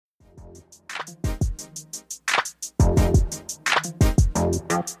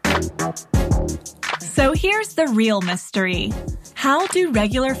So here's the real mystery. How do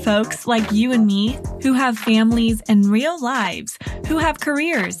regular folks like you and me, who have families and real lives, who have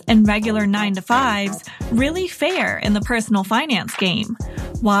careers and regular 9-to-5s, really fare in the personal finance game?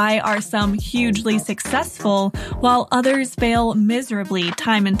 Why are some hugely successful while others fail miserably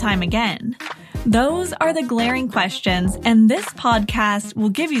time and time again? Those are the glaring questions, and this podcast will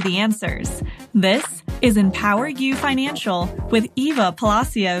give you the answers. This is Empower You Financial with Eva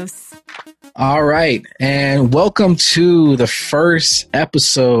Palacios. All right, and welcome to the first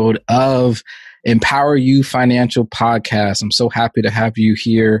episode of Empower You Financial Podcast. I'm so happy to have you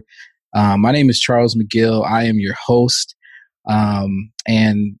here. My name is Charles McGill. I am your host.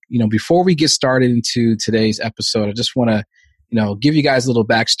 Before we get started into today's episode, I just want to, give you guys a little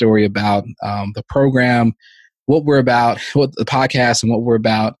backstory about the program, what we're about, what the podcast, and what we're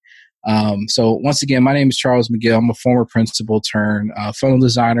about. So once again, my name is Charles McGill. I'm a former principal turned funnel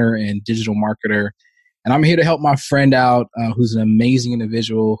designer and digital marketer. And I'm here to help my friend out, who's an amazing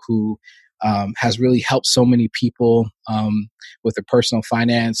individual who has really helped so many people with their personal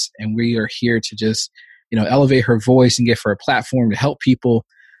finance. And we are here to just, elevate her voice and give her a platform to help people.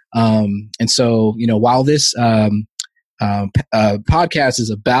 While this podcast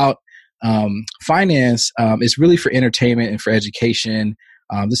is about finance, it's really for entertainment and for education.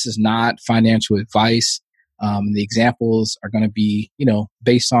 This is not financial advice. The examples are going to be,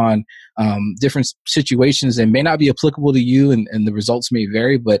 based on different situations and may not be applicable to you, and the results may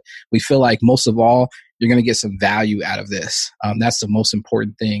vary, but we feel like most of all, you're going to get some value out of this. That's the most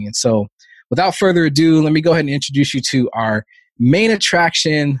important thing. And so without further ado, let me go ahead and introduce you to our main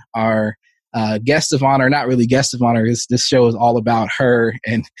attraction, our guest of honor. Not really guest of honor. This show is all about her,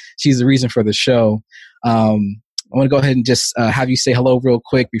 and she's the reason for the show. I want to go ahead and just have you say hello real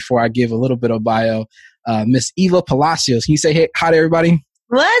quick before I give a little bit of bio. Miss Eva Palacios. Can you say hi to everybody?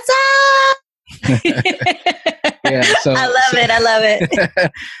 What's up? I love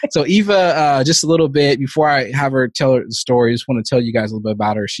it. So Eva, just a little bit before I have her tell her the story, I just want to tell you guys a little bit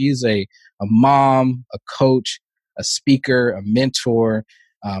about her. She is a mom, a coach, a speaker, a mentor,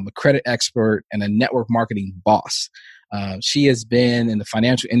 a credit expert, and a network marketing boss. She has been in the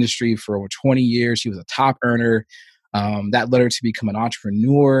financial industry for over 20 years. She was a top earner. That led her to become an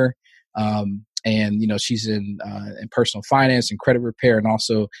entrepreneur. She's in personal finance and credit repair and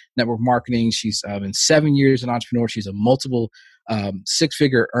also network marketing. She's been 7 years an entrepreneur. She's a multiple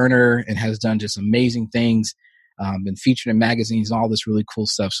six-figure earner and has done just amazing things, been featured in magazines and all this really cool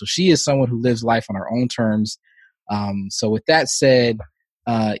stuff. So she is someone who lives life on her own terms. So with that said,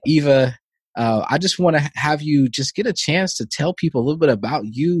 Eva, I just want to have you just get a chance to tell people a little bit about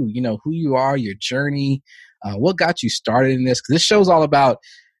you, who you are, your journey, what got you started in this. 'Cause this show's all about,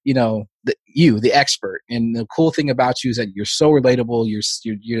 the expert. And the cool thing about you is that you're so relatable.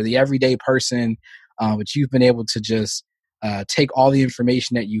 You're the everyday person, but you've been able to just take all the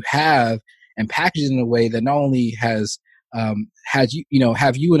information that you have and package it in a way that not only has have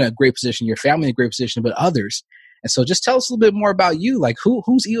you in a great position, your family in a great position, but others. And so just tell us a little bit more about you. Like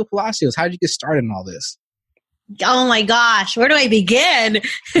who's Eva Palacios? How did you get started in all this? Oh my gosh, where do I begin?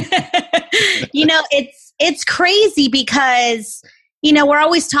 It's crazy because, we're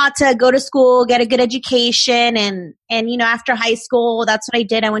always taught to go to school, get a good education. And after high school, that's what I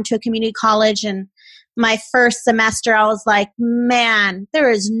did. I went to a community college, and my first semester, I was like, man, there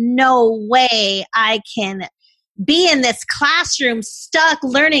is no way I can be in this classroom stuck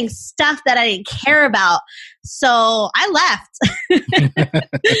learning stuff that I didn't care about. So I left.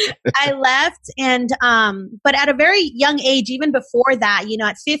 But at a very young age, even before that,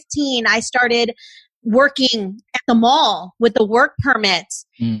 at 15, I started working at the mall with the work permit.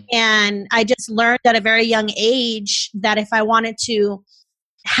 And I just learned at a very young age that if I wanted to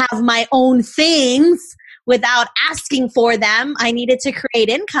have my own things without asking for them, I needed to create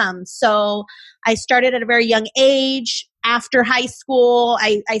income. So I started at a very young age. After high school,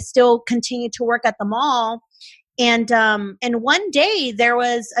 I still continued to work at the mall. And one day there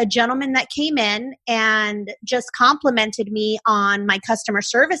was a gentleman that came in and just complimented me on my customer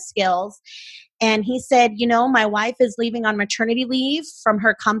service skills. And he said, my wife is leaving on maternity leave from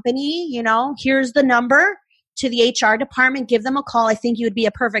her company. Here's the number to the HR department. Give them a call. I think you would be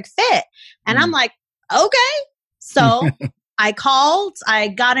a perfect fit. And I'm like, okay. So I called, I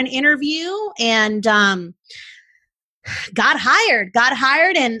got an interview, and got hired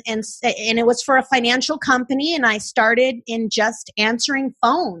and it was for a financial company. And I started in just answering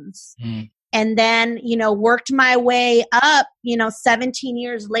phones. And then, worked my way up, 17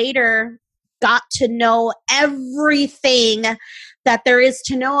 years later, got to know everything that there is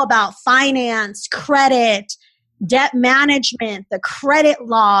to know about finance, credit, debt management, the credit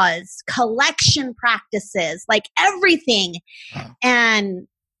laws, collection practices, like everything. Wow. And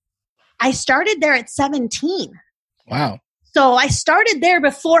I started there at 17. Wow. So I started there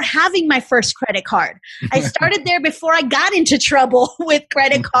before having my first credit card. I started there before I got into trouble with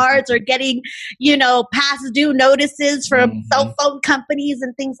credit cards or getting, past due notices from cell phone companies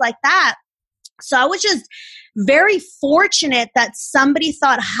and things like that. So I was just very fortunate that somebody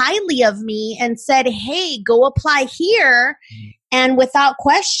thought highly of me and said, hey, go apply here. And without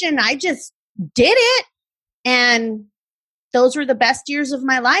question, I just did it. And those were the best years of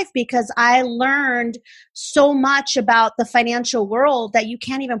my life because I learned so much about the financial world that you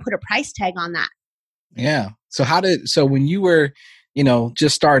can't even put a price tag on that. Yeah. So when you were,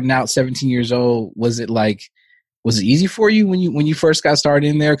 just starting out 17 years old, was it easy for you when you first got started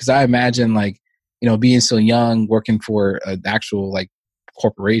in there? Because I imagine being so young, working for an actual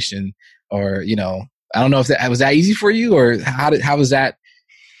corporation or, I don't know if that was that easy for you or how was that?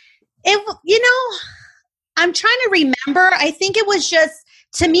 I'm trying to remember. I think it was just,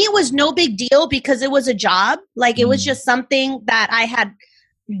 to me, it was no big deal because it was a job. It was just something that I had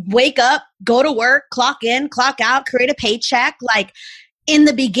wake up, go to work, clock in, clock out, create a paycheck. In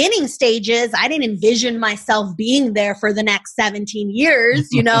the beginning stages, I didn't envision myself being there for the next 17 years.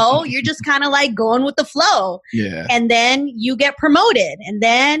 You're just kind of going with the flow. Yeah. And then you get promoted and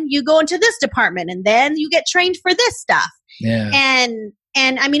then you go into this department and then you get trained for this stuff. Yeah.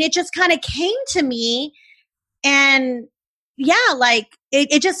 And I mean, it just kind of came to me. And yeah,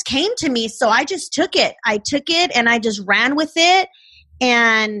 it just came to me. So I just took it. I took it and I just ran with it.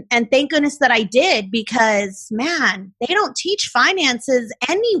 And thank goodness that I did because, man, they don't teach finances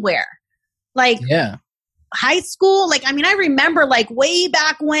anywhere. High school, I remember way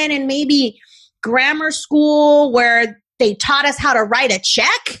back when in maybe grammar school where they taught us how to write a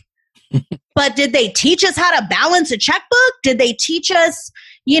check. But did they teach us how to balance a checkbook? Did they teach us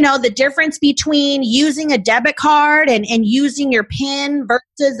the difference between using a debit card and using your PIN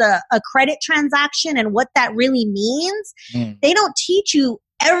versus a credit transaction and what that really means? They don't teach you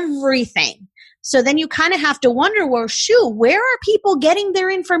everything. So then you kind of have to wonder, well, shoot, where are people getting their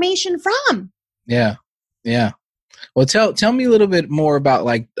information from? Yeah. Yeah. Well, tell me a little bit more about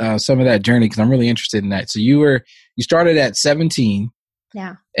some of that journey because I'm really interested in that. So you started at 17.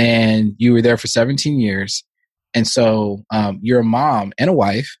 Yeah. And you were there for 17 years. And so you're a mom and a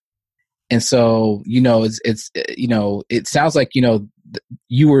wife. And so, it sounds like,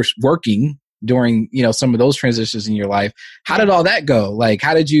 you were working during, some of those transitions in your life. How did all that go?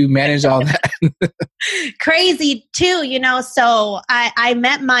 How did you manage all that? Crazy too, So I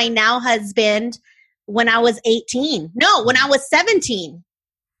met my now husband when I was 18. No, when I was 17.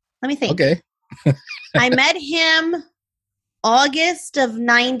 Let me think. Okay. I met him August of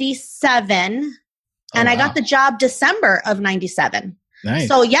 97. And I got the job December of 97. Nice.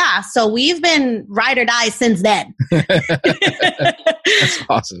 So yeah, so we've been ride or die since then. That's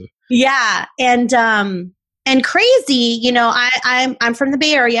awesome. Yeah. And crazy, I'm from the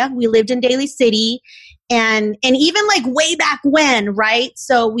Bay Area. We lived in Daly City and even way back when, right?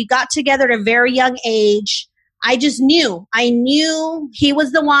 So we got together at a very young age. I knew he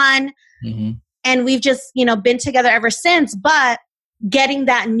was the one. Mm-hmm. And we've just, been together ever since, but getting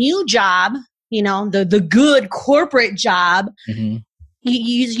that new job, the good corporate job, mm-hmm.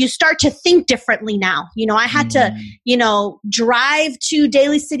 you start to think differently now. I had to, drive to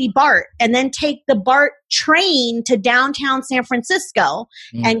Daly City BART and then take the BART train to downtown San Francisco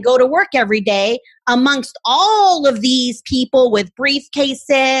and go to work every day amongst all of these people with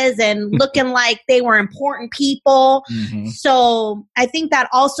briefcases and looking like they were important people. Mm-hmm. So I think that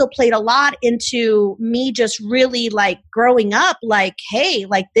also played a lot into me just really growing up, hey,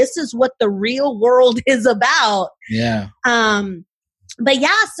 this is what the real world is about. Yeah. But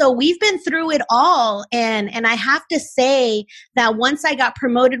yeah, so we've been through it all. And I have to say that once I got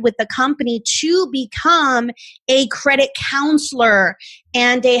promoted with the company to become a credit counselor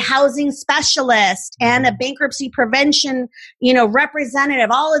and a housing specialist and a bankruptcy prevention, representative,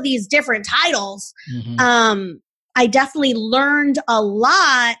 all of these different titles, I definitely learned a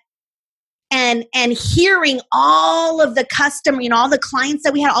lot. And hearing all of the all the clients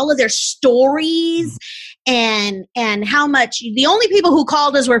that we had, all of their stories and how much the only people who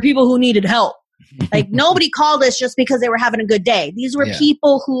called us were people who needed help. Nobody called us just because they were having a good day. These were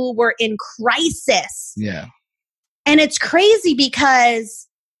people who were in crisis. Yeah. And it's crazy because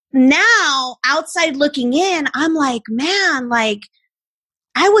now outside looking in, I'm man,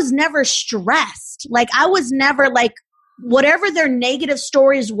 I was never stressed. I was never whatever their negative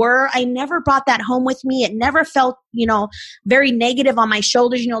stories were, I never brought that home with me. It never felt, very negative on my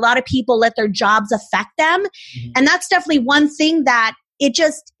shoulders. A lot of people let their jobs affect them. Mm-hmm. And that's definitely one thing that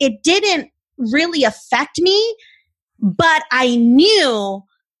it didn't really affect me, but I knew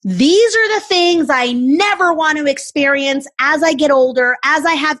these are the things I never want to experience as I get older, as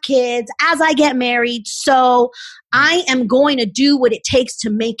I have kids, as I get married. So I am going to do what it takes to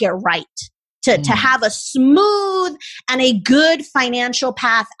make it right, to have a smooth and a good financial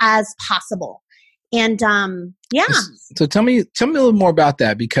path as possible. And So tell me a little more about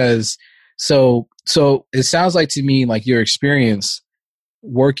that, because so it sounds like to me like your experience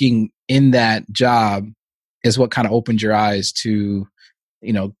working in that job is what kind of opened your eyes to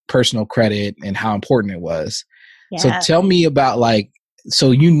personal credit and how important it was. Yeah. So tell me about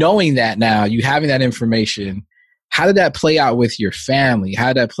knowing that now, you having that information, how did that play out with your family? How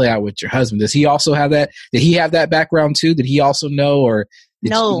did that play out with your husband? Does he also have that? Did he have that background too? Did he also know, or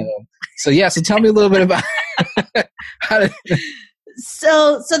no? So tell me a little bit about how did.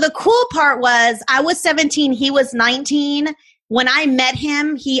 So the cool part was I was 17, he was 19. When I met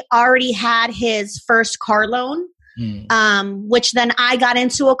him, he already had his first car loan. Which then I got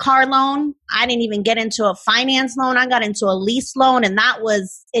into a car loan. I didn't even get into a finance loan. I got into a lease loan, and that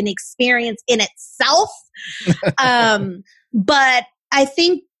was an experience in itself. But I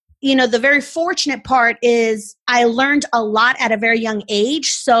think, the very fortunate part is I learned a lot at a very young age.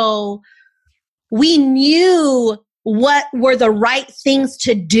 So we knew what were the right things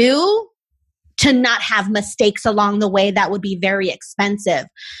to do to not have mistakes along the way that would be very expensive.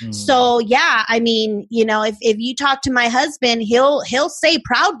 So if you talk to my husband, he'll say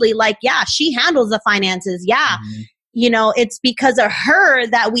proudly, she handles the finances. It's because of her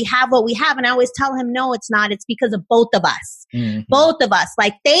that we have what we have. And I always tell him, no, it's not. It's because of both of us. Both of us.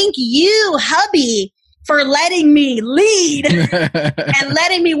 Thank you, hubby, for letting me lead and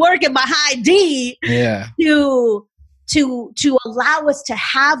letting me work in my high D to allow us to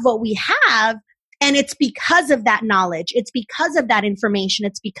have what we have. And it's because of that knowledge. It's because of that information.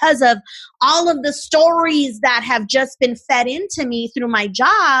 It's because of all of the stories that have just been fed into me through my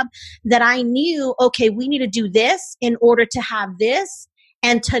job that I knew, okay, we need to do this in order to have this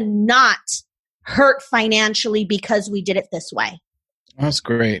and to not hurt financially because we did it this way. That's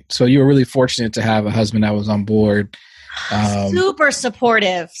great. So you were really fortunate to have a husband that was on board. Super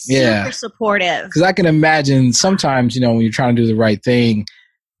supportive. Super supportive. Because I can imagine sometimes, when you're trying to do the right thing,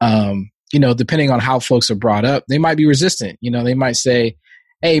 depending on how folks are brought up, they might be resistant. They might say,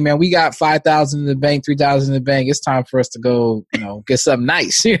 hey, man, we got 5,000 in the bank, 3,000 in the bank. It's time for us to go, get something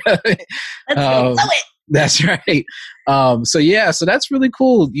nice. Let's go blow it. That's right. So that's really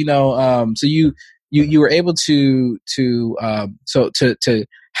cool. So you were able to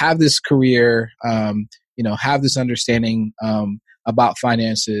have this career, have this understanding about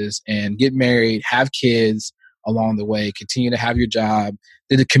finances and get married, have kids along the way, continue to have your job.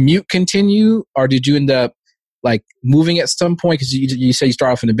 Did the commute continue, or did you end up moving at some point? Because you say you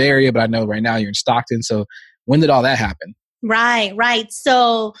start off in the Bay Area, but I know right now you're in Stockton. So when did all that happen? Right.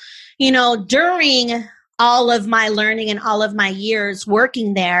 So, during all of my learning and all of my years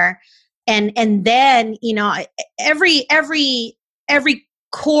working there, and then, every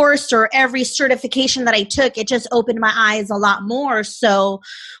course or every certification that I took, it just opened my eyes a lot more. So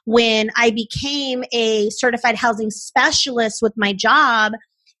when I became a certified housing specialist with my job,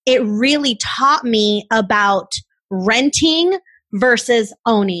 it really taught me about renting versus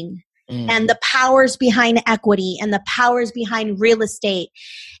owning and the powers behind equity and the powers behind real estate.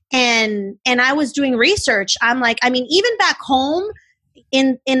 And I was doing research. I'm even back home,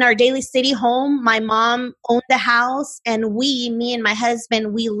 in our Daly City home, my mom owned the house, and me and my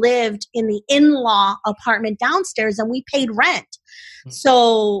husband, we lived in the in-law apartment downstairs, and we paid rent.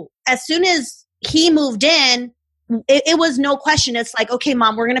 So as soon as he moved in, it was no question. It's okay,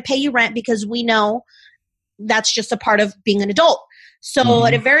 Mom, we're going to pay you rent because we know that's just a part of being an adult. So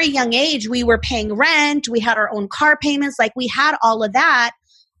at a very young age, we were paying rent. We had our own car payments. We had all of that.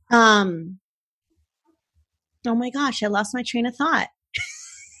 Oh my gosh, I lost my train of thought.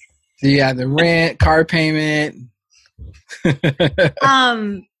 Yeah, the rent, car payment. What was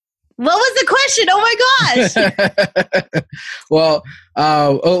the question? Oh my gosh. Well,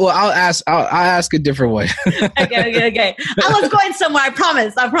 I'll ask a different way. Okay. I was going somewhere. I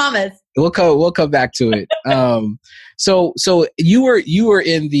promise. We'll come back to it. So you were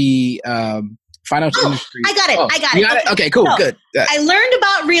in the financial industry. I got it. You got it? Okay, cool, good. I learned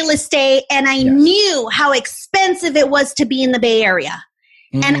about real estate, and I knew how expensive it was to be in the Bay Area.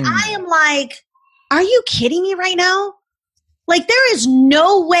 And I am are you kidding me right now? There is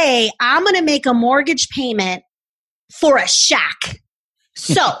no way I'm going to make a mortgage payment for a shack.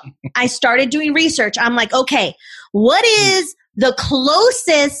 So I started doing research. I'm like, okay, what is the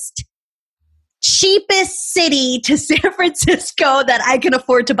closest, cheapest city to San Francisco that I can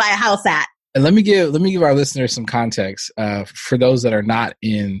afford to buy a house at? And let me give our listeners some context for those that are not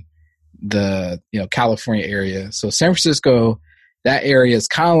in the California area. So San Francisco, that area is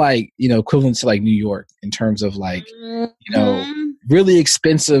kind of like equivalent to like New York in terms of like really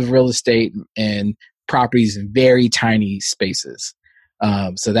expensive real estate and properties in very tiny spaces.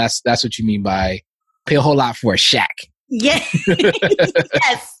 So that's what you mean by pay a whole lot for a shack. Yeah.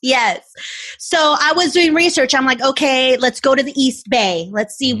 Yes. So I was doing research. I'm like, okay, let's go to the East Bay.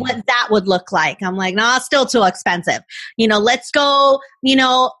 Let's see what that would look like. I'm like, no, it's still too expensive. Let's go,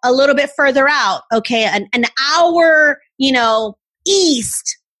 a little bit further out. Okay. An hour,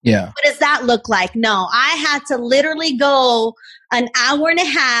 east. Yeah. What does that look like? No, I had to literally go an hour and a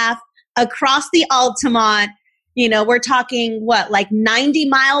half across the Altamont. We're talking like 90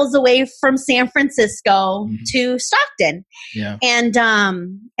 miles away from San Francisco to Stockton. Yeah. And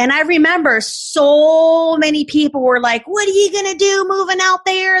I remember so many people were like, what are you going to do moving out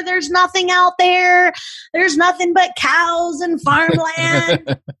there? There's nothing out there. There's nothing but cows and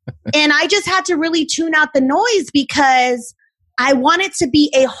farmland. And I just had to really tune out the noise because I wanted to be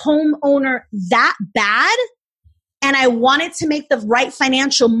a homeowner that bad. And I wanted to make the right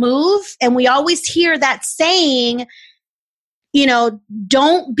financial move. And we always hear that saying,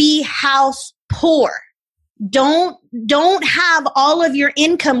 don't be house poor. Don't have all of your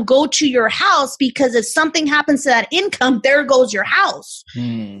income go to your house, because if something happens to that income, there goes your house.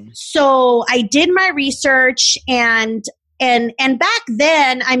 So I did my research and back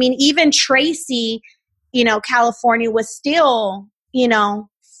then, I mean, even Tracy, California was still,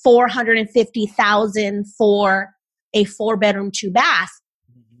 $450,000 for a 4-bedroom, 2-bath.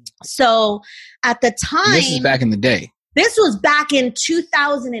 So at the time, this is back in the day. This was back in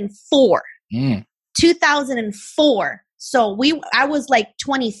 2004. 2004. So I was like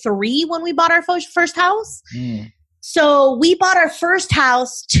 23 when we bought our first house. So we bought our first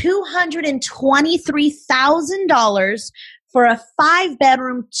house, $223,000 for a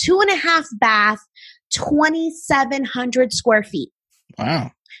 5-bedroom, 2.5-bath, 2,700 square feet.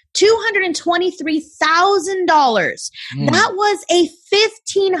 Wow. $223,000. That was a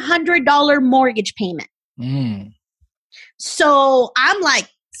 $1,500 mortgage payment. So I'm like,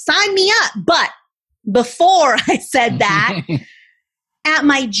 sign me up. But before I said that, at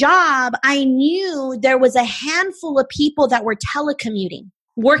my job, I knew there was a handful of people that were telecommuting,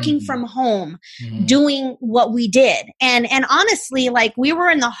 working from home, doing what we did. And honestly, like, we were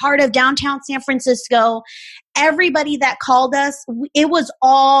in the heart of downtown San Francisco. Everybody that called us, it was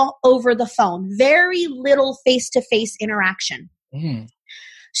all over the phone. Very little face-to-face interaction.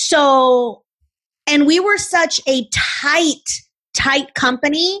 So, and we were such a tight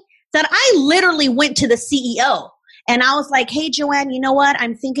company that I literally went to the CEO and I was like, hey, Joanne, you know what?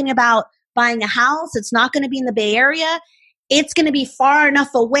 I'm thinking about buying a house. It's not going to be in the Bay Area. It's going to be far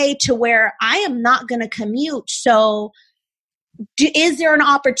enough away to where I am not going to commute. So is there an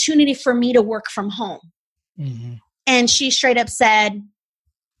opportunity for me to work from home? And she straight up said,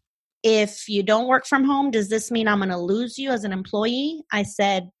 if you don't work from home, does this mean I'm going to lose you as an employee? I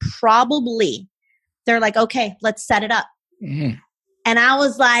said, probably. They're like, okay, let's set it up. And I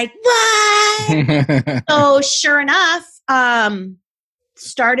was like, what? So sure enough,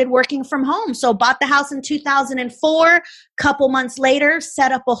 started working from home. So bought the house in 2004. Couple months later,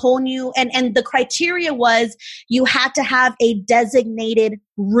 set up a whole new, and the criteria was you had to have a designated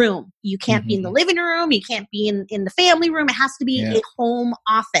room. You can't be in the living room. You can't be in the family room. It has to be a home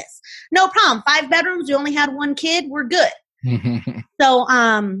office. No problem. 5 bedrooms. You only had 1 kid. We're good. So,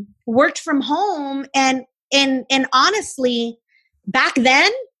 worked from home and honestly, back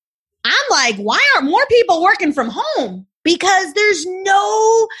then, I'm like, why aren't more people working from home? Because there's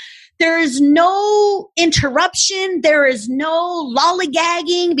no interruption. There is no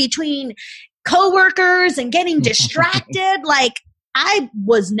lollygagging between coworkers and getting distracted. Like, I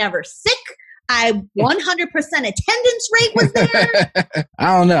was never sick. 100% attendance rate was there.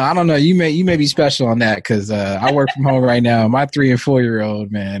 I don't know. You may be special on that, because I work from home right now. My 3 and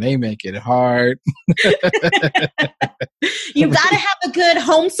 4-year-old, man, they make it hard. You got to have a good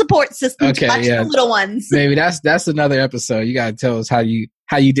home support system to watch the little ones. Maybe that's another episode. You got to tell us how you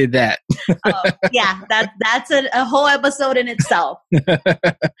did that. That's a whole episode in itself. All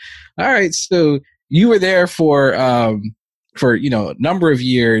right, so you were there for a number of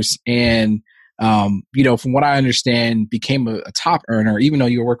years, and from what I understand, became a top earner. Even though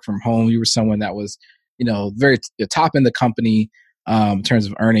you work from home, you were someone that was, very top in the company in terms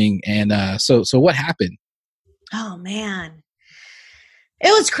of earning. And so what happened? Oh, man.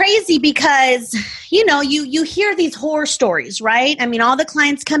 It was crazy because, you hear these horror stories, right? I mean, all the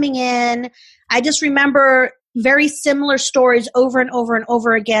clients coming in. I just remember very similar stories over and over and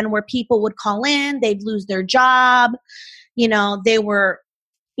over again where people would call in, they'd lose their job. They were,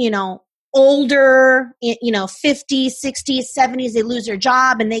 older, 50s, 60s, 70s, they lose their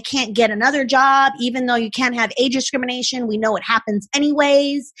job and they can't get another job, even though you can't have age discrimination. We know it happens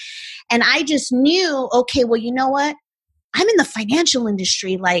anyways. And I just knew, okay, well, you know what? I'm in the financial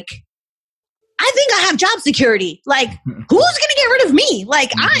industry. Like, I think I have job security. Like, who's going to get rid of me?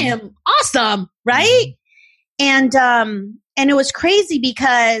 Like, I am awesome. Right. And it was crazy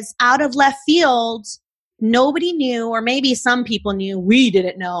because out of left field, nobody knew, or maybe some people knew, we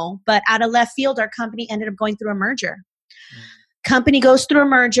didn't know, but out of left field, our company ended up going through a merger. Company goes through a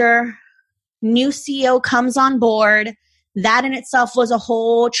merger, new CEO comes on board. That in itself was a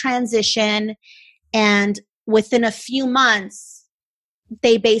whole transition. And within a few months,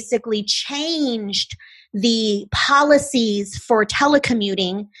 they basically changed the policies for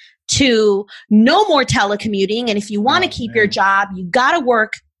telecommuting to no more telecommuting. And if you want to keep your job, you got to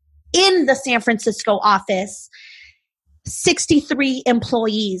work in the San Francisco office. 63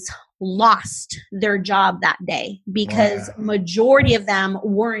 employees lost their job that day because majority of them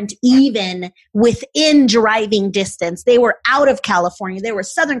weren't even within driving distance. They were out of California. They were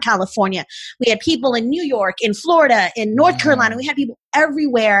Southern California. We had people in New York, in Florida, in North Carolina. We had people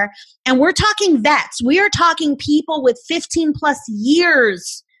everywhere. And we're talking vets. We are talking people with 15 plus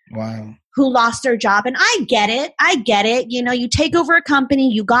years. Wow. Who lost their job. And I get it. You take over a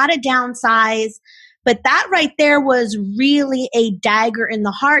company, you got to downsize. But that right there was really a dagger in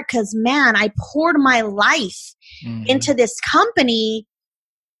the heart because, man, I poured my life into this company.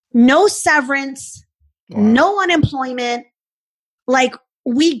 No severance, no unemployment. Like,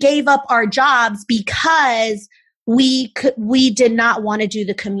 we gave up our jobs because we did not want to do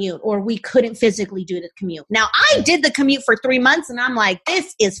the commute, or we couldn't physically do the commute. Now, I did the commute for 3 months and I'm like,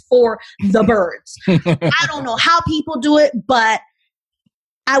 this is for the birds. I don't know how people do it, but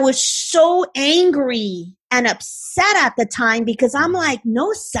I was so angry and upset at the time because I'm like,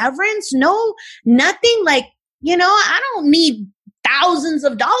 no severance, no, nothing. Like, I don't need thousands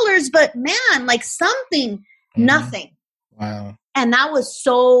of dollars, but man, like something, nothing. Wow. And that was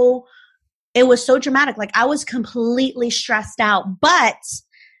it was so dramatic. Like, I was completely stressed out. But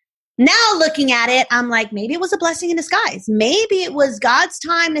now looking at it, I'm like, maybe it was a blessing in disguise. Maybe it was God's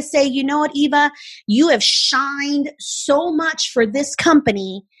time to say, you know what, Eva, you have shined so much for this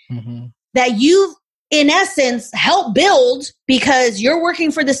company that you've, in essence, helped build because you're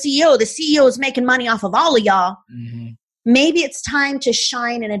working for the CEO. The CEO is making money off of all of y'all. Maybe it's time to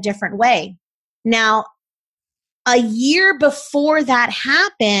shine in a different way. Now, a year before that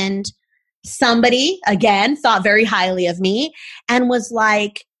happened, somebody, again, thought very highly of me and was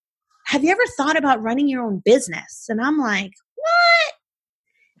like, have you ever thought about running your own business? And I'm like, what?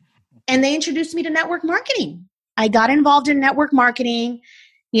 And they introduced me to network marketing. I got involved in network marketing.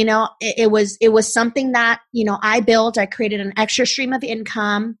 It was something that, I built. I created an extra stream of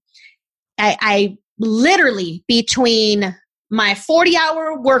income. I literally, between my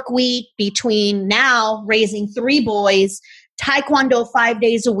 40-hour work week, between now raising 3 boys, Taekwondo 5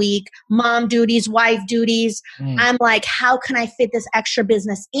 days a week, mom duties, wife duties. I'm like, how can I fit this extra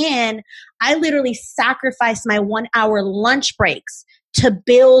business in? I literally sacrificed my 1-hour lunch breaks to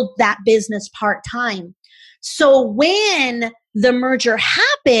build that business part-time. So when the merger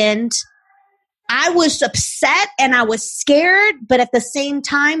happened, I was upset and I was scared, but at the same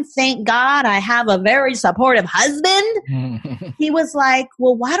time, thank God I have a very supportive husband. He was like,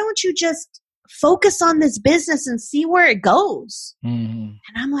 well, why don't you just focus on this business and see where it goes? And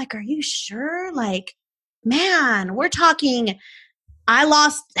I'm like, are you sure? Like, man, we're talking, I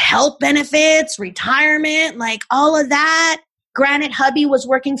lost health benefits, retirement, like all of that. Granted, hubby was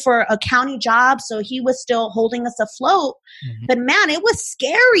working for a county job, so he was still holding us afloat. But man, it was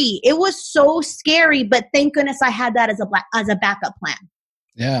scary. It was so scary. But thank goodness I had that as a backup plan.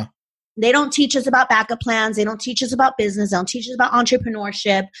 Yeah. They don't teach us about backup plans. They don't teach us about business. They don't teach us about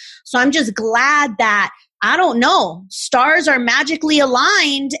entrepreneurship. So I'm just glad that, I don't know, stars are magically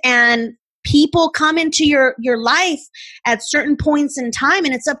aligned and people come into your life at certain points in time,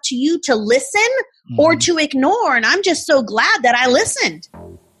 and it's up to you to listen or to ignore. And I'm just so glad that I listened.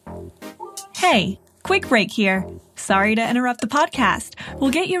 Hey, quick break here. Sorry to interrupt the podcast.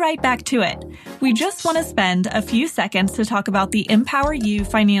 We'll get you right back to it. we just want to spend a few seconds to talk about the Empower You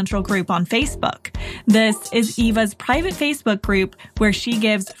Financial Group on Facebook. This is Eva's private Facebook group where she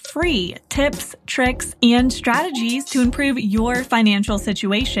gives free tips, tricks, and strategies to improve your financial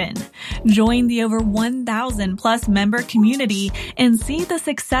situation. Join the over 1,000 plus member community and see the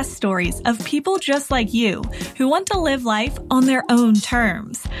success stories of people just like you who want to live life on their own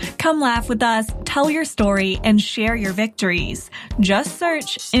terms. Come laugh with us, tell your story, and share your victories. Just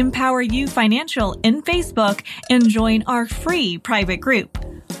search Empower You Financial in Facebook and join our free private group.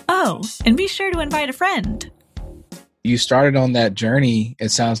 Oh, and be sure to invite a friend. You started on that journey, it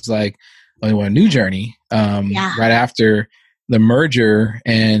sounds like, a new journey, right after the merger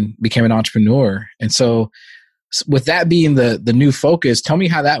and became an entrepreneur. And so with that being the new focus, tell me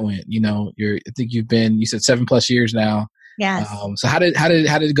how that went. I think you said 7+ years now. Yes. So how did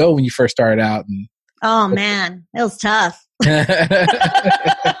it go when you first started out? Oh man, it was tough.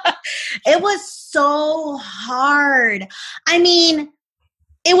 It was so hard. I mean,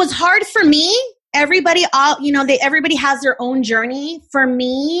 it was hard for me. Everybody has their own journey. For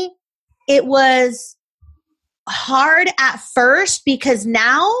me, it was hard at first because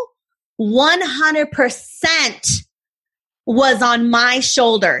now 100% was on my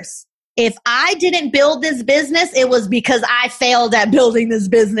shoulders. If I didn't build this business, it was because I failed at building this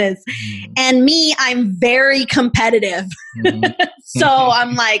business. Mm-hmm. And me, I'm very competitive. Mm-hmm. So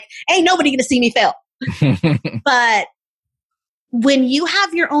I'm like, ain't nobody going to see me fail. But when you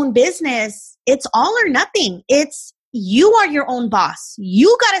have your own business, it's all or nothing. You are your own boss.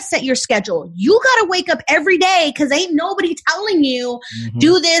 You got to set your schedule. You got to wake up every day because ain't nobody telling you,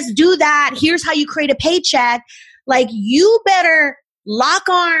 do this, do that. Here's how you create a paycheck. Like, you better lock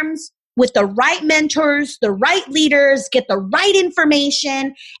arms with the right mentors, the right leaders, get the right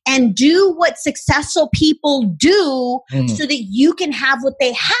information, and do what successful people do so that you can have what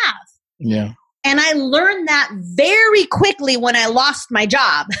they have. Yeah. And I learned that very quickly when I lost my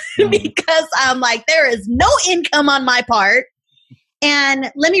job because I'm like, there is no income on my part.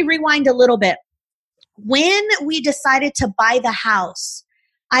 And let me rewind a little bit. When we decided to buy the house,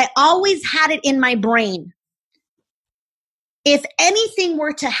 I always had it in my brain. If anything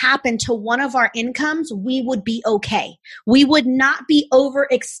were to happen to one of our incomes, we would be okay. We would not be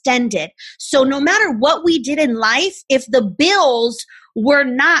overextended. So no matter what we did in life, if the bills were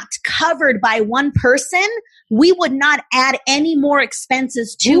not covered by one person, we would not add any more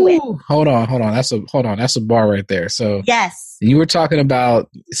expenses to it. Hold on. That's a bar right there. So yes, you were talking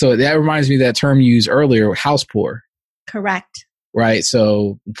about, so that reminds me of that term you used earlier, house poor. Correct. Right.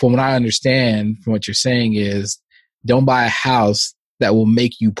 So from what I understand from what you're saying is, don't buy a house that will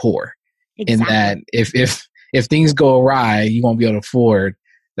make you poor. Exactly. In that if things go awry, you won't be able to afford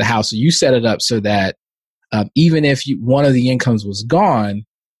the house. So you set it up so that even if one of the incomes was gone,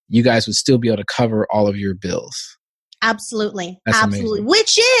 you guys would still be able to cover all of your bills. Absolutely. That's absolutely. Amazing.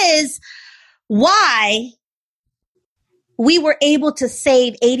 Which is why we were able to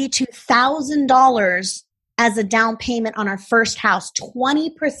save $82,000 as a down payment on our first house,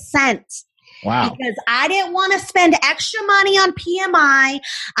 20%. Wow. Because I didn't want to spend extra money on PMI.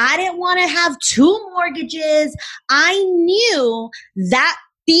 I didn't want to have 2 mortgages. I knew that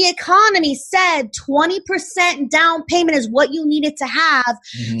the economy said 20% down payment is what you needed to have.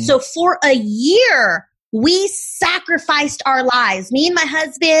 Mm-hmm. So for a year, we sacrificed our lives. Me and my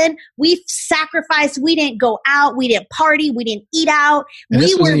husband, we sacrificed. We didn't go out. We didn't party. We didn't eat out. And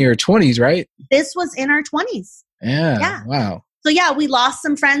this was in your 20s, right? This was in our 20s. Yeah. Wow. So yeah, we lost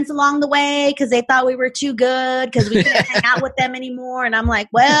some friends along the way because they thought we were too good because we couldn't hang out with them anymore. And I'm like,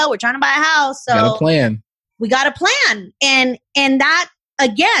 well, we're trying to buy a house. So got a plan. We got a plan. And that,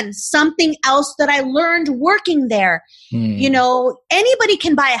 again, something else that I learned working there. You know, anybody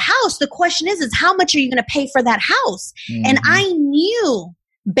can buy a house. The question is how much are you going to pay for that house? And I knew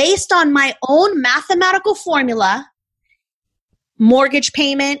based on my own mathematical formula, mortgage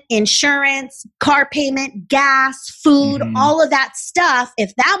payment, insurance, car payment, gas, food, all of that stuff,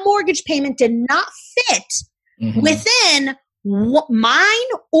 if that mortgage payment did not fit within mine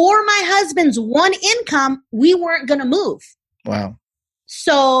or my husband's one income, we weren't going to move. Wow.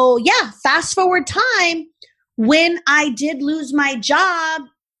 So yeah, fast forward time, when I did lose my job,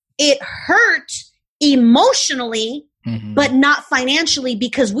 it hurt emotionally, but not financially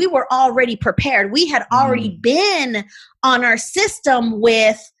because we were already prepared. We had already been on our system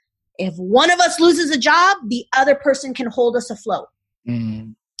with, if one of us loses a job, the other person can hold us afloat.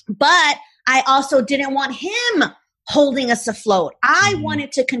 But I also didn't want him holding us afloat. I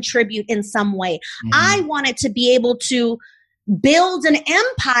wanted to contribute in some way. I wanted to be able to build an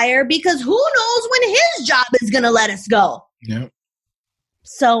empire because who knows when his job is going to let us go. Yep.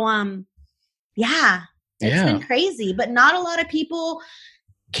 So, Yeah. It's been crazy, but not a lot of people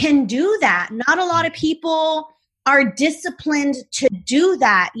can do that. Not a lot of people are disciplined to do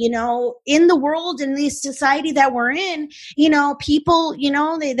that, you know, in the world, in the society that we're in, you know, people, you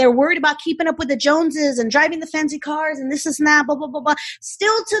know, they're worried about keeping up with the Joneses and driving the fancy cars and this and that, blah, blah, blah, blah.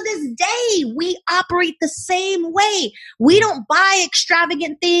 Still to this day, we operate the same way. We don't buy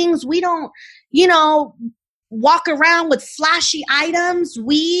extravagant things. We don't, you know, walk around with flashy items.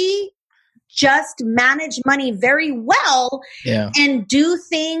 We just manage money very well and do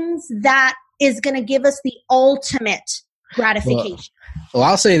things that is going to give us the ultimate gratification. Well,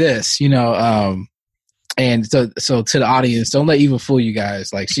 I'll say this, you know, and so to the audience, don't let Eva fool you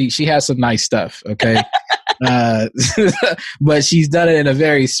guys. Like she has some nice stuff, okay? But she's done it in a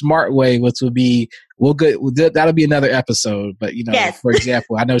very smart way, which will be that'll be another episode. But you know, for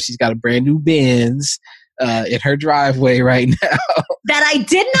example, I know she's got a brand new Benz in her driveway right now that I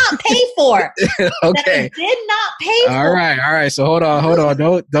did not pay for. Okay, that I did not pay for. All right. So hold on.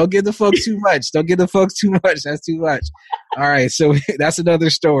 Don't give the folks too much. Don't give the folks too much. That's too much. All right. So that's another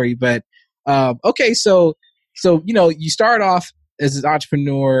story. But okay. So you know, you start off as an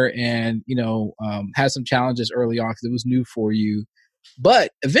entrepreneur, and you know, had some challenges early on because it was new for you.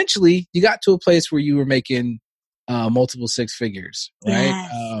 But eventually, you got to a place where you were making multiple six figures, right?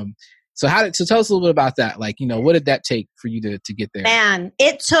 Yes. So tell us a little bit about that. Like, you know, what did that take for you to get there? Man,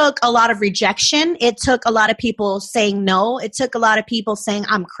 it took a lot of rejection. It took a lot of people saying no. It took a lot of people saying,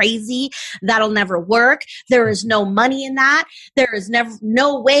 I'm crazy. That'll never work. There is no money in that. There is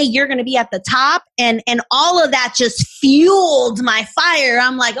no way you're going to be at the top. And all of that just fueled my fire.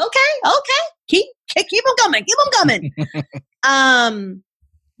 I'm like, okay. Keep them coming.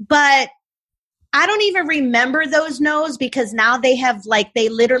 But I don't even remember those no's because now they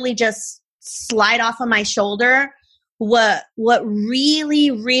literally just slide off of my shoulder. What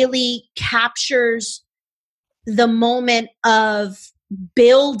really, really captures the moment of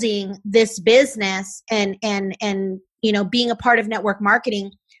building this business and you know, being a part of network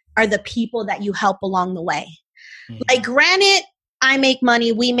marketing are the people that you help along the way. Mm-hmm. Like, granted, I make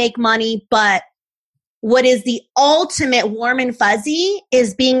money, we make money, but what is the ultimate warm and fuzzy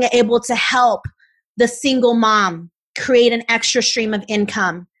is being able to help the single mom create an extra stream of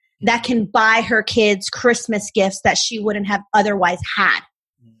income that can buy her kids Christmas gifts that she wouldn't have otherwise had,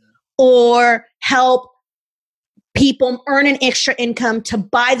 or help people earn an extra income to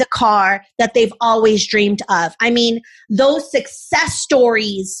buy the car that they've always dreamed of. I mean, those success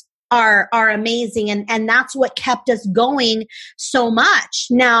stories are amazing. And that's what kept us going so much.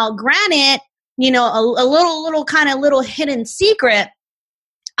 Now, granted, you know, a little hidden secret,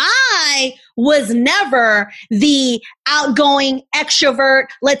 I was never the outgoing extrovert,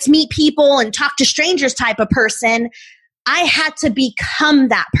 let's meet people and talk to strangers type of person. I had to become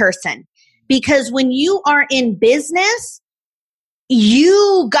that person, because when you are in business,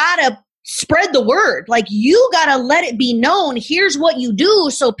 you gotta spread the word. Like, you gotta let it be known. Here's what you do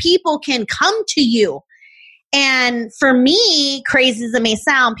so people can come to you. And for me, crazy as it may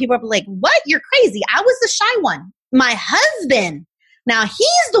sound, people are like, what? You're crazy. I was the shy one. My husband, now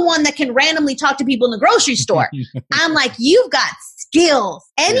he's the one that can randomly talk to people in the grocery store. I'm like, you've got skills.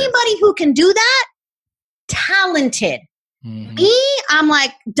 Anybody who can do that, talented. Mm-hmm. Me, I'm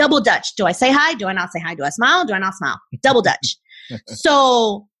like double Dutch. Do I say hi? Do I not say hi? Do I smile? Do I not smile? Double Dutch.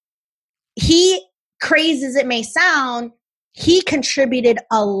 So he, crazy as it may sound, he contributed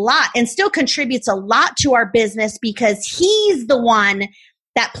a lot and still contributes a lot to our business, because he's the one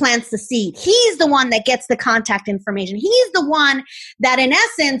that plants the seed. He's the one that gets the contact information. He's the one that, in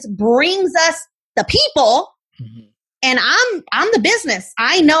essence, brings us the people. Mm-hmm. And I'm the business.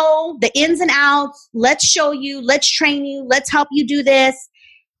 I know the ins and outs. Let's show you. Let's train you. Let's help you do this.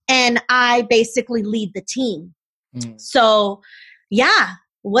 And I basically lead the team. Mm. So, yeah.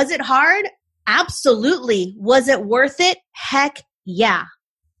 Was it hard? Absolutely. Was it worth it? Heck yeah.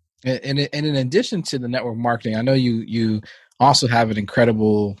 And in addition to the network marketing, I know you also have an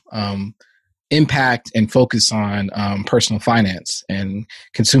incredible impact and focus on personal finance and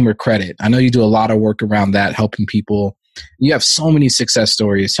consumer credit. I know you do a lot of work around that, helping people. You have so many success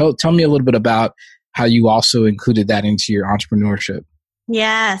stories. So tell me a little bit about how you also included that into your entrepreneurship.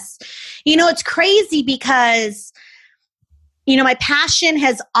 Yes. You know, it's crazy because, you know, my passion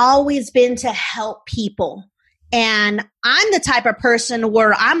has always been to help people. And I'm the type of person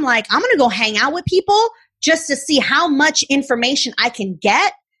where I'm like, I'm going to go hang out with people just to see how much information I can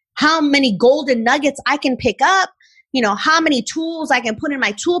get, how many golden nuggets I can pick up, you know, how many tools I can put in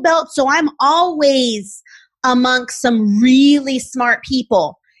my tool belt. So I'm always amongst some really smart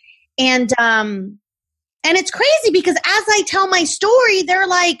people. And it's crazy because as I tell my story, they're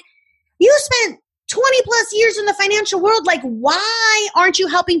like, you spent 20 plus years in the financial world. Like, why aren't you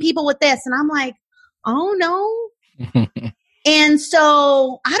helping people with this? And I'm like, oh no. And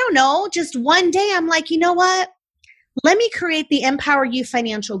so I don't know, just one day I'm like, you know what? Let me create the Empower You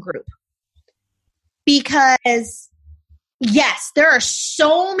Financial Group. Because yes, there are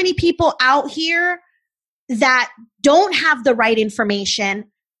so many people out here that don't have the right information.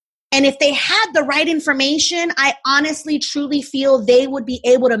 And if they had the right information, I honestly, truly feel they would be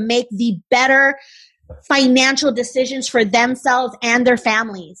able to make the better financial decisions for themselves and their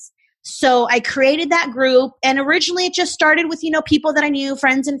families. So I created that group, and originally it just started with, people that I knew,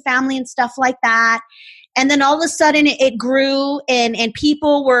 friends and family and stuff like that. And then all of a sudden it grew, and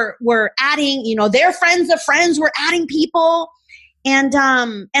people were adding, their friends of friends were adding people. And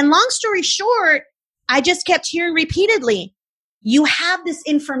long story short, I just kept hearing repeatedly, you have this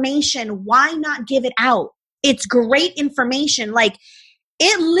information. Why not give it out? It's great information. Like,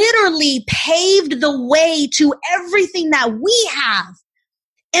 it literally paved the way to everything that we have.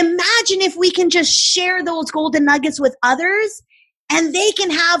 Imagine if we can just share those golden nuggets with others, and they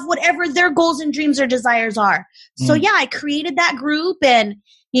can have whatever their goals and dreams or desires are. So yeah, I created that group, and,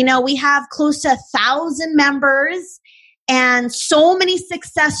 we have close to 1,000 members. And so many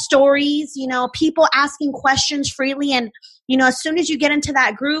success stories, people asking questions freely. And, as soon as you get into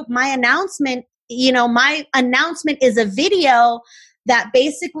that group, my announcement is a video that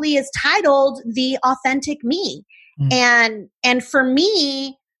basically is titled The Authentic Me. And for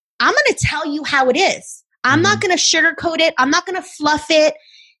me, I'm going to tell you how it is. I'm not going to sugarcoat it. I'm not going to fluff it.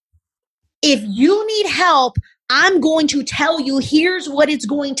 If you need help, I'm going to tell you, here's what it's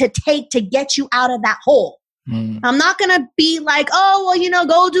going to take to get you out of that hole. I'm not going to be like, oh, well,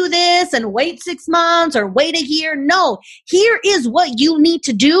 go do this and wait 6 months or wait a year. No, here is what you need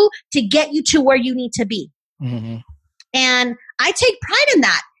to do to get you to where you need to be. And I take pride in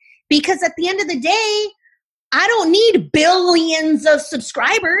that, because at the end of the day, I don't need billions of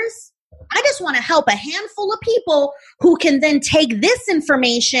subscribers. I just want to help a handful of people who can then take this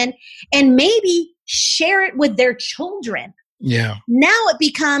information and maybe share it with their children. Yeah. Now it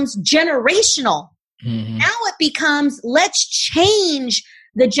becomes generational. Now it becomes, let's change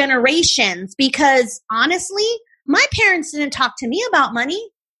the generations, because honestly, my parents didn't talk to me about money.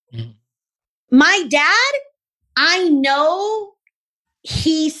 My dad, I know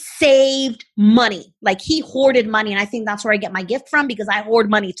he saved money. Like, he hoarded money. And I think that's where I get my gift from, because I hoard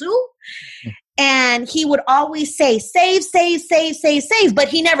money too. And he would always say, save, save, save, save, save. But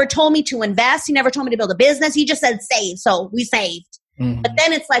he never told me to invest. He never told me to build a business. He just said save. So we saved. But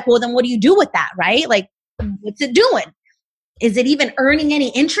then it's like, well, then what do you do with that, right? Like, what's it doing? Is it even earning any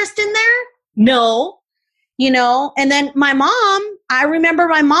interest in there? No. And then my mom, I remember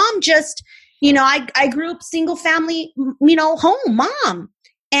my mom just, I grew up single family, home mom.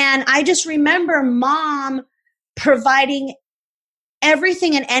 And I just remember mom providing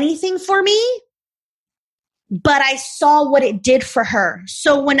everything and anything for me, but I saw what it did for her.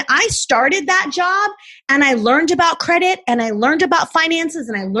 So when I started that job and I learned about credit and I learned about finances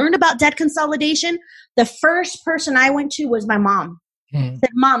and I learned about debt consolidation, the first person I went to was my mom. I said,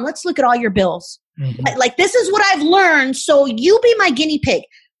 Mom, let's look at all your bills. Like, this is what I've learned. So you be my guinea pig.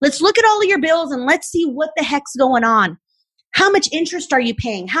 Let's look at all of your bills and let's see what the heck's going on. How much interest are you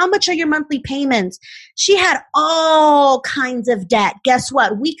paying? How much are your monthly payments? She had all kinds of debt. Guess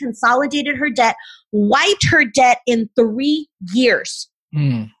what? We consolidated her debt, wiped her debt in 3 years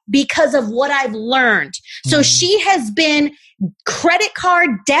because of what I've learned. So she has been credit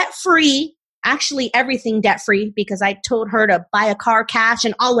card debt free, actually everything debt free, because I told her to buy a car cash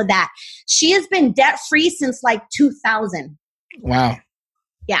and all of that. She has been debt free since like 2000. Wow.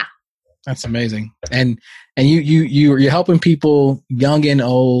 Yeah. That's amazing. And you're helping people young and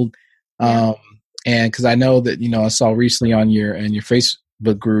old. And because I know that, I saw recently on your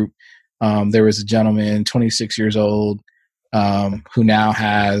Facebook group, there was a gentleman, 26 years old, who now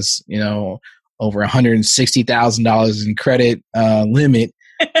has, over $160,000 in credit limit.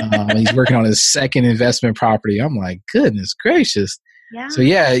 He's working on his second investment property. I'm like, goodness gracious. Yeah. So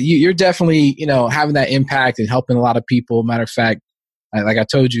yeah, you're definitely, having that impact and helping a lot of people. Matter of fact, like I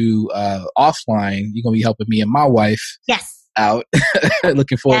told you offline, you're going to be helping me and my wife out.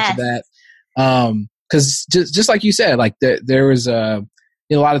 Looking forward to that. Because just like you said, like there was a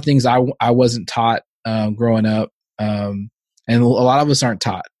lot of things I wasn't taught growing up. And a lot of us aren't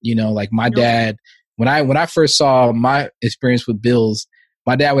taught, like my dad, when I first saw my experience with bills,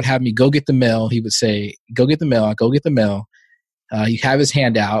 my dad would have me go get the mail. He would say, go get the mail. I go get the mail. You have his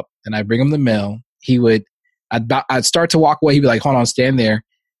hand out and I bring him the mail. I'd start to walk away. He'd be like, hold on, stand there.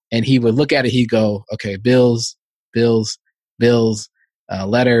 And he would look at it. He'd go, okay, bills,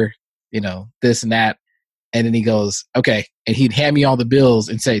 letter, this and that. And then he goes, okay. And he'd hand me all the bills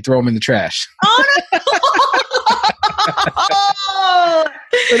and say, throw them in the trash. Oh, no.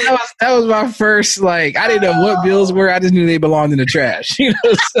 So that was my first, like, I didn't know what bills were. I just knew they belonged in the trash.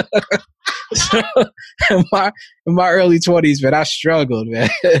 So in my early 20s, man, I struggled, man.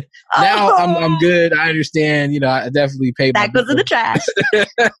 Now I'm good. I understand, I definitely pay that goes in the trash.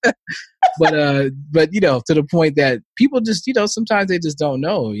 but to the point that people just, sometimes they just don't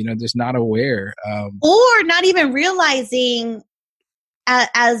know, just not aware. Or not even realizing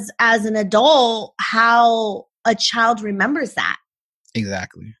as an adult how a child remembers that.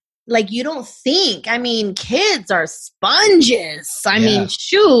 Exactly. Like, you don't think, kids are sponges. I mean,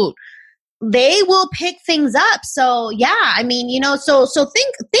 shoot, they will pick things up. So yeah, so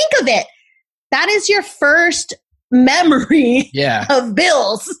think of it. That is your first memory of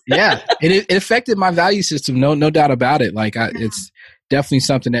bills. Yeah. And it affected my value system. No doubt about it. Like it's definitely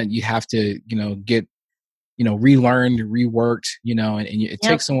something that you have to, get, relearned, reworked, and it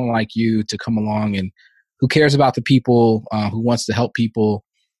takes someone like you to come along and who cares about the people, who wants to help people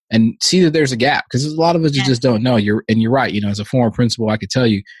and see that there's a gap. Because there's a lot of us who just don't know. You're right. As a former principal, I could tell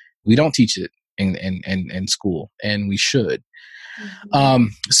you, we don't teach it in school, and we should. Mm-hmm.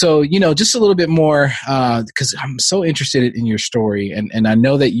 So, just a little bit more, because I'm so interested in your story. And I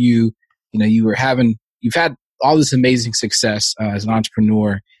know that you've had all this amazing success as an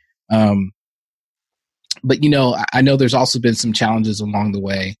entrepreneur. But, I know there's also been some challenges along the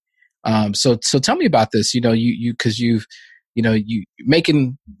way. So tell me about this, because you're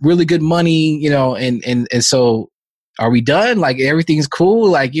making really good money, and so are we done? Like everything's cool?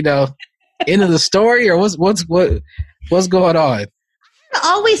 Like, end of the story, or what's going on? I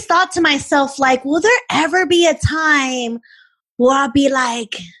always thought to myself, like, will there ever be a time where I'll be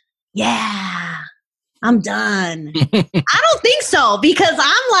like, yeah, I'm done? I don't think so, because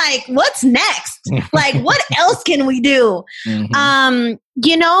I'm like, what's next? Like, what else can we do? Mm-hmm.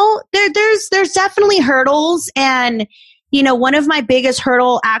 There's definitely hurdles. And, one of my biggest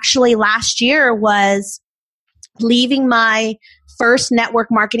hurdle actually last year was leaving my first network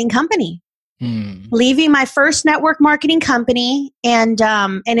marketing company. Leaving my first network marketing company. And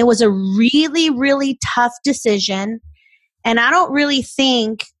it was a really, really tough decision. And I don't really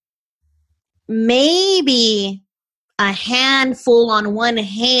think maybe a handful on one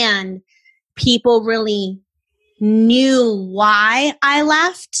hand, people really knew why I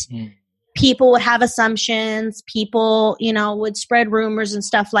left. People would have assumptions. People, would spread rumors and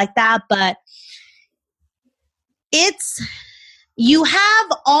stuff like that. But you have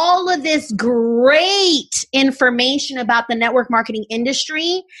all of this great information about the network marketing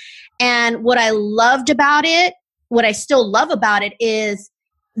industry. And what I loved about it, what I still love about it, is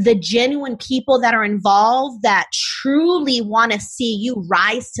the genuine people that are involved that truly want to see you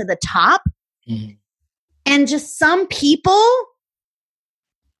rise to the top. Mm-hmm. And just some people,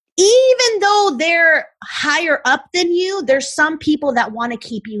 even though they're higher up than you, there's some people that want to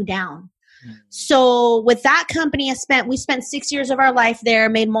keep you down. Mm-hmm. So with that company, we spent 6 years of our life there,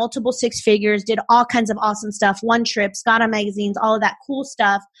 made multiple six figures, did all kinds of awesome stuff, won trips, got on magazines, all of that cool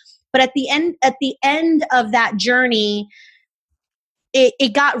stuff. But at the end of that journey,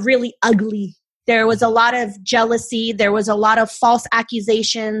 it got really ugly. There was a lot of jealousy. There was a lot of false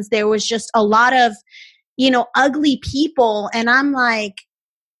accusations. There was just a lot of, ugly people. And I'm like,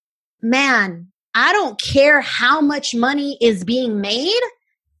 man, I don't care how much money is being made.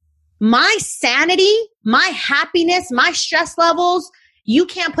 My sanity, my happiness, my stress levels, you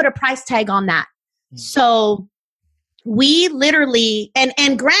can't put a price tag on that. Mm-hmm. So we literally,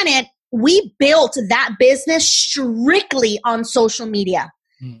 and granted, we built that business strictly on social media.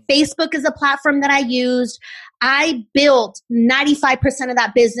 Mm. Facebook is a platform that I used. I built 95% of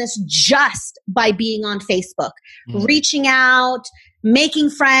that business just by being on Facebook, reaching out, making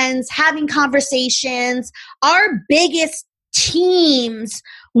friends, having conversations. Our biggest teams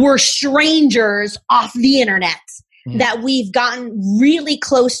were strangers off the internet that we've gotten really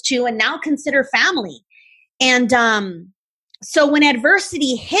close to and now consider family. And so when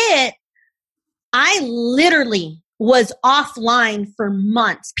adversity hit, I literally was offline for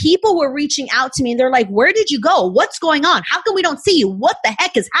months. People were reaching out to me and they're like, where did you go? What's going on? How come we don't see you? What the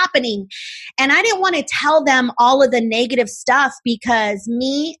heck is happening? And I didn't want to tell them all of the negative stuff because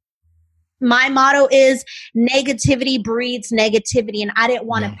my motto is negativity breeds negativity. And I didn't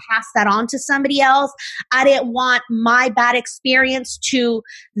want to pass that on to somebody else. I didn't want my bad experience to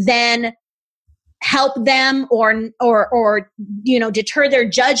then help them or deter their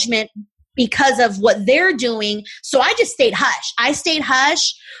judgment because of what they're doing. So I just stayed hush. I stayed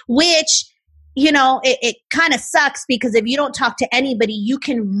hush, which it kind of sucks because if you don't talk to anybody, you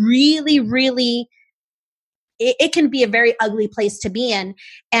can really, really, it can be a very ugly place to be in.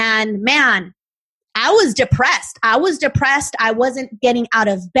 And man, I was depressed. I wasn't getting out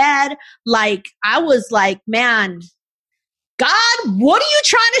of bed. Like, I was like, man, God, what are you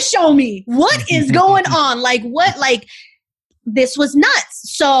trying to show me? What is going on? Like, this was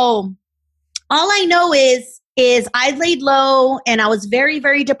nuts. So all I know is I laid low and I was very,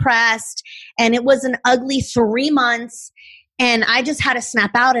 very depressed, and it was an ugly 3 months. And I just had to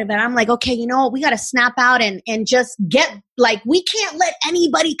snap out of it. I'm like, okay, you know what? We got to snap out and just get, like, we can't let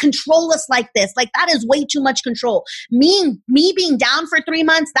anybody control us like this. Like, that is way too much control. Me being down for 3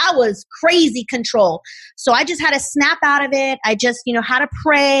 months, that was crazy control. So I just had to snap out of it. I just, had to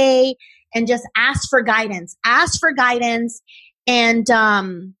pray and just ask for guidance.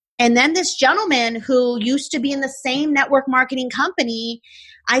 And then this gentleman who used to be in the same network marketing company,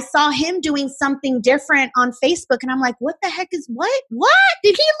 I saw him doing something different on Facebook, and I'm like, what the heck is what?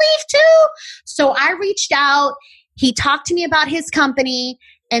 Did he leave too? So I reached out. He talked to me about his company,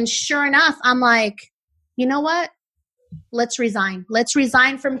 and sure enough, I'm like, you know what? Let's resign. Let's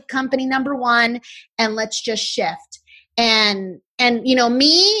resign from company number one, and let's just shift. And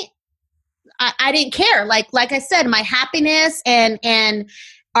me, I didn't care. Like I said, my happiness and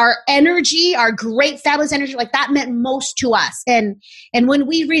our energy, our great, fabulous energy, like that meant most to us. And when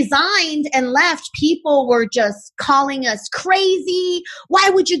we resigned and left, people were just calling us crazy. Why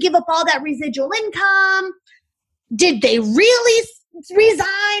would you give up all that residual income? Did they really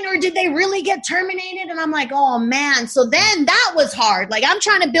resign, or did they really get terminated? And I'm like, oh man. So then that was hard. Like, I'm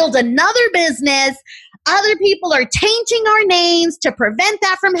trying to build another business. Other people are tainting our names to prevent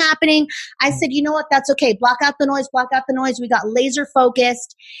that from happening. I said, you know what? That's okay. Block out the noise. We got laser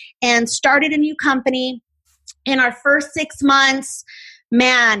focused and started a new company. In our first 6 months,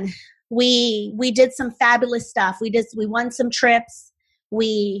 man, we did some fabulous stuff. We won some trips.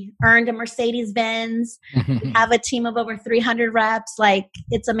 We earned a Mercedes-Benz. We have a team of over 300 reps. Like,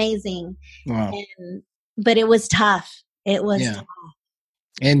 it's amazing. Wow. But it was tough. It was tough.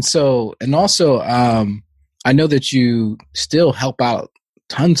 And also, I know that you still help out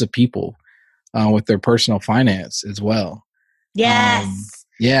tons of people with their personal finance as well. Yes.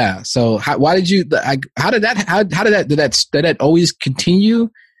 Yeah. So how did that always continue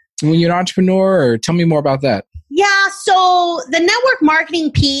when you're an entrepreneur, or tell me more about that? Yeah. So the network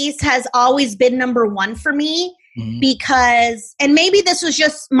marketing piece has always been number one for me. Because, and maybe this was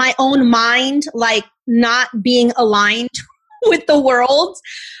just my own mind, like not being aligned with the world.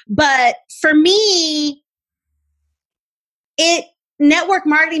 But for me, network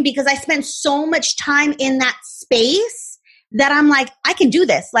marketing, because I spent so much time in that space that I'm like, I can do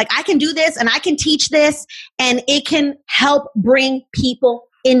this. Like, I can do this and I can teach this, and it can help bring people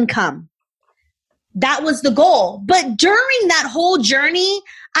income. That was the goal. But during that whole journey,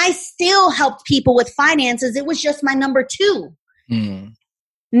 I still helped people with finances. It was just my number two.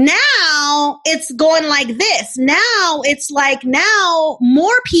 Now it's going like this. Now it's like, now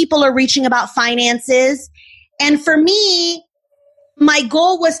more people are reaching about finances. And for me, my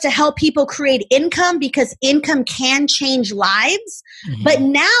goal was to help people create income, because income can change lives. But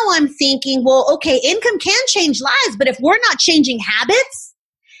now I'm thinking, well, okay, income can change lives, but if we're not changing habits,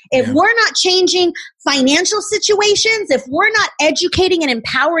 if we're not changing financial situations, if we're not educating and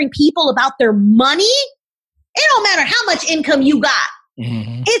empowering people about their money, it don't matter how much income you got.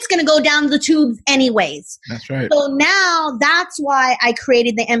 It's going to go down the tubes anyways. That's right. So now that's why I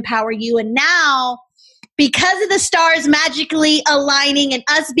created the Empower You. And now, because of the stars magically aligning and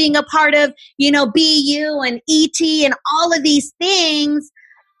us being a part of, BU and ET and all of these things,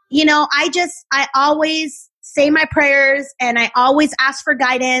 I always say my prayers and I always ask for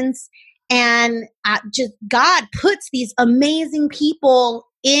guidance, and just God puts these amazing people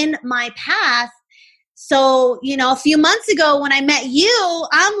in my path. So, a few months ago when I met you,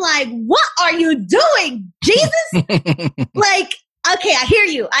 I'm like, what are you doing, Jesus? Like, okay, I hear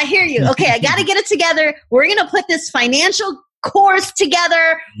you. Okay, I got to get it together. We're going to put this financial course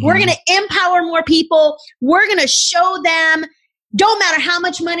together. We're going to empower more people. We're going to show them, don't matter how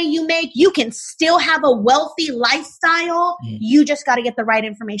much money you make, you can still have a wealthy lifestyle. You just got to get the right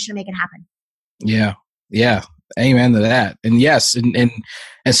information to make it happen. Yeah. Yeah. Amen to that. And yes. And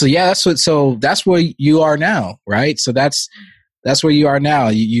so, yeah, that's where you are now, right? So that's where you are now.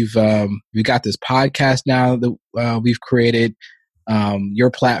 You've got this podcast now that we've created,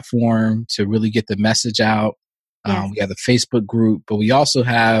 your platform to really get the message out. We have the Facebook group, but we also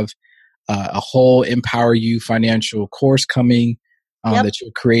have a whole Empower You financial course coming that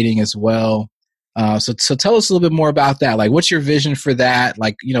you're creating as well. So tell us a little bit more about that. Like, what's your vision for that?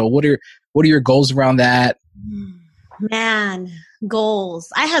 Like, what are your goals around that? Man, goals.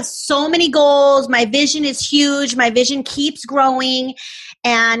 I have so many goals. My vision is huge. My vision keeps growing.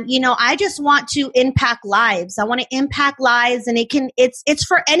 And, I just want to impact lives. I want to impact lives, and it's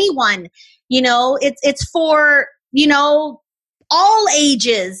for anyone, it's for, all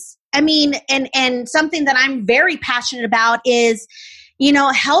ages. I mean, and something that I'm very passionate about is,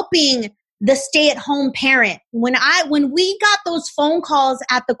 helping the stay-at-home parent. When we got those phone calls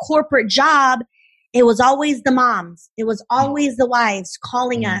at the corporate job, it was always the moms. It was always the wives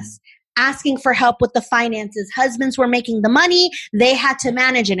calling us, asking for help with the finances. Husbands were making the money. They had to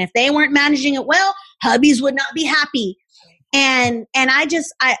manage it. If they weren't managing it well, hubbies would not be happy. And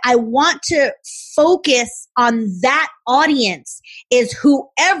I want to focus on that audience, is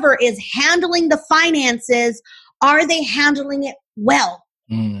whoever is handling the finances, are they handling it well?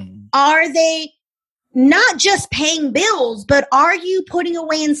 Are they not just paying bills, but are you putting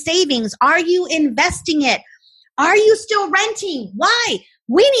away in savings? Are you investing it? Are you still renting? Why?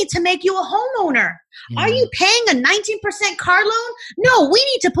 We need to make you a homeowner. Are you paying a 19% car loan? No, we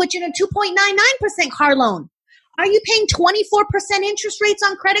need to put you in a 2.99% car loan. Are you paying 24% interest rates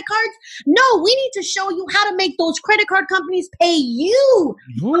on credit cards? No, we need to show you how to make those credit card companies pay you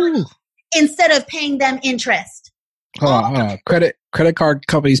instead of paying them interest. Hold on. Credit card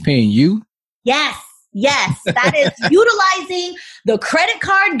companies paying you? Yes. That is utilizing the credit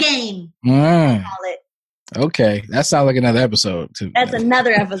card game. Call it. Okay. That sounds like another episode too. That's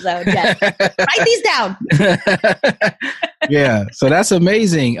another episode. Yes. Write these down. Yeah. So that's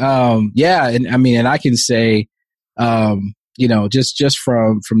amazing. And I mean, and I can say, just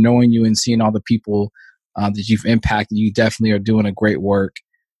from knowing you and seeing all the people that you've impacted, you definitely are doing a great work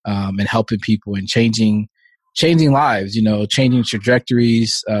and helping people and changing lives, changing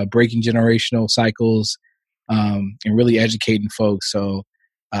trajectories, breaking generational cycles, and really educating folks. So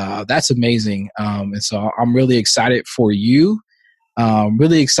that's amazing. And so I'm really excited for you.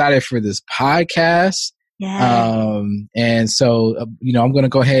 Really excited for this podcast. Yeah. And so, I'm going to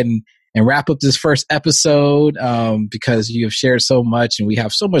go ahead and wrap up this first episode because you have shared so much, and we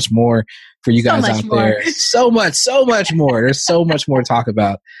have so much more for you guys out there. So much more. There's so much more to talk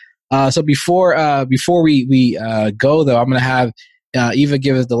about. So before we go though, I'm going to have Eva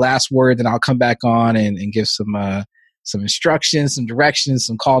give us the last word, then I'll come back on and give some instructions, some directions,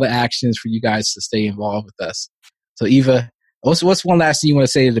 some call to actions for you guys to stay involved with us. So Eva, what's one last thing you want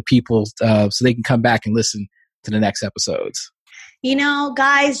to say to the people so they can come back and listen to the next episodes?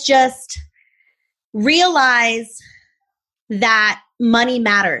 Guys, just realize that money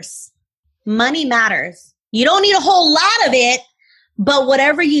matters. Money matters. You don't need a whole lot of it, but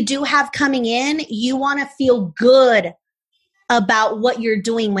whatever you do have coming in, you want to feel good about what you're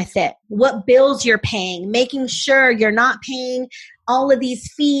doing with it, what bills you're paying, making sure you're not paying all of these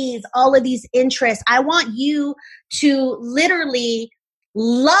fees, all of these interests. I want you to literally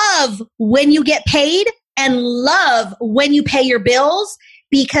love when you get paid and love when you pay your bills,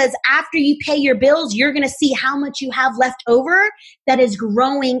 because after you pay your bills, you're going to see how much you have left over that is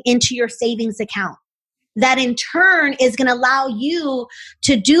growing into your savings account. That in turn is going to allow you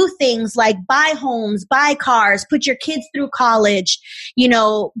to do things like buy homes, buy cars, put your kids through college,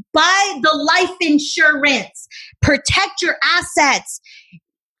 buy the life insurance, protect your assets.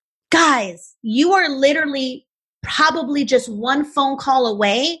 Guys, you are literally probably just one phone call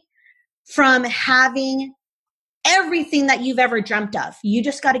away from having everything that you've ever dreamt of. You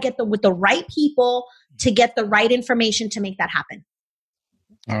just got to get with the right people to get the right information to make that happen.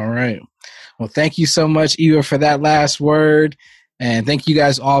 All right. Well, thank you so much, Eva, for that last word. And thank you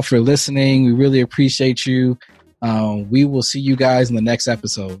guys all for listening. We really appreciate you. We will see you guys in the next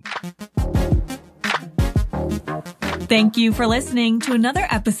episode. Thank you for listening to another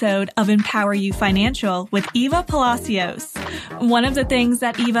episode of Empower You Financial with Eva Palacios. One of the things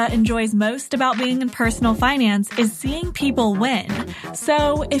that Eva enjoys most about being in personal finance is seeing people win.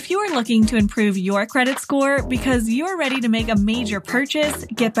 So if you are looking to improve your credit score because you're ready to make a major purchase,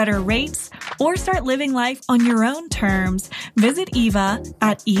 get better rates, or start living life on your own terms, visit Eva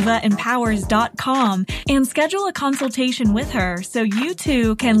at evaempowers.com and schedule a consultation with her so you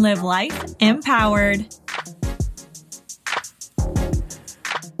too can live life empowered.